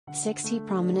60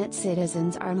 prominent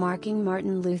citizens are marking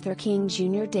Martin Luther King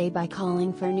Jr. Day by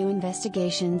calling for new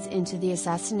investigations into the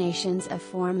assassinations of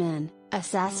four men,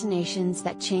 assassinations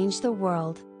that changed the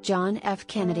world: John F.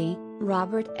 Kennedy,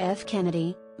 Robert F.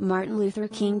 Kennedy, Martin Luther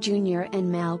King Jr.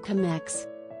 and Malcolm X.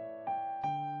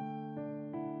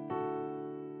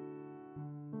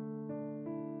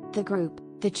 The group,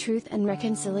 the Truth and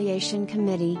Reconciliation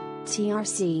Committee,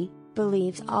 TRC,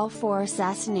 believes all four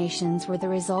assassinations were the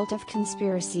result of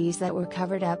conspiracies that were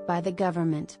covered up by the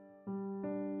government.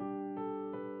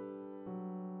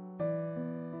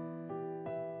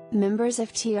 Members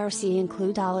of TRC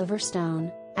include Oliver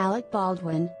Stone, Alec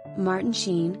Baldwin, Martin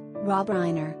Sheen, Rob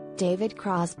Reiner, David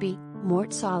Crosby,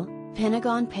 Mort Saul,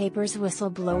 Pentagon Papers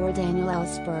whistleblower Daniel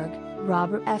Ellsberg,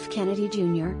 Robert F. Kennedy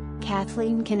Jr.,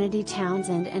 Kathleen Kennedy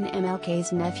Townsend and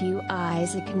MLK's nephew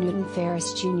Isaac Newton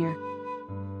Ferris Jr.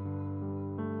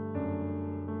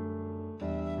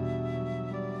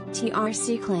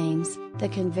 TRC claims, the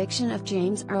conviction of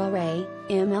James Earl Ray,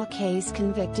 MLK's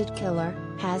convicted killer,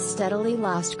 has steadily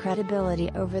lost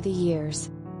credibility over the years.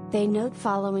 They note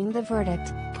following the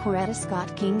verdict, Coretta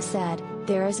Scott King said,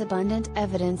 "There is abundant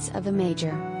evidence of a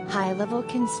major, high-level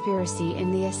conspiracy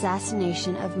in the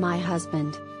assassination of my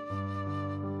husband."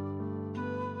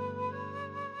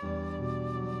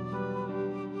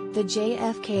 The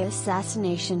JFK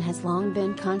assassination has long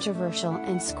been controversial,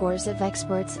 and scores of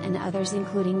experts and others,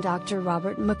 including Dr.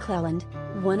 Robert McClelland,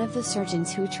 one of the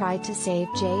surgeons who tried to save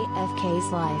JFK's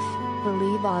life,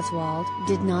 believe Oswald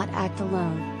did not act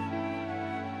alone.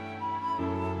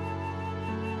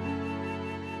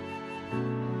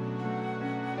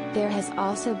 There has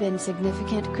also been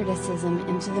significant criticism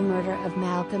into the murder of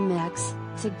Malcolm X,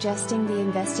 suggesting the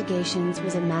investigations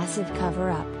was a massive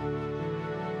cover-up.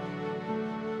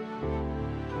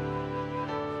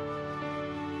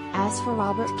 As for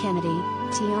Robert Kennedy,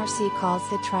 TRC calls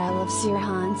the trial of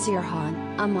Sirhan Sirhan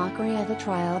a mockery of a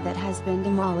trial that has been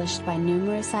demolished by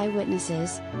numerous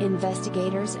eyewitnesses,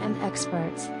 investigators and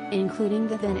experts, including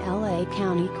the then LA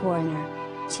County coroner.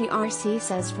 TRC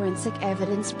says forensic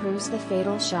evidence proves the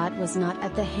fatal shot was not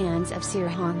at the hands of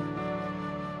Sirhan.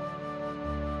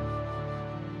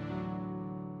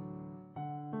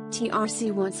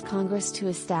 TRC wants Congress to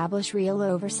establish real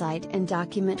oversight and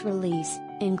document release,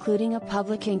 including a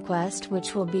public inquest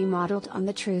which will be modeled on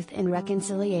the Truth and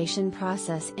Reconciliation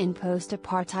process in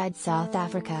post-apartheid South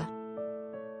Africa.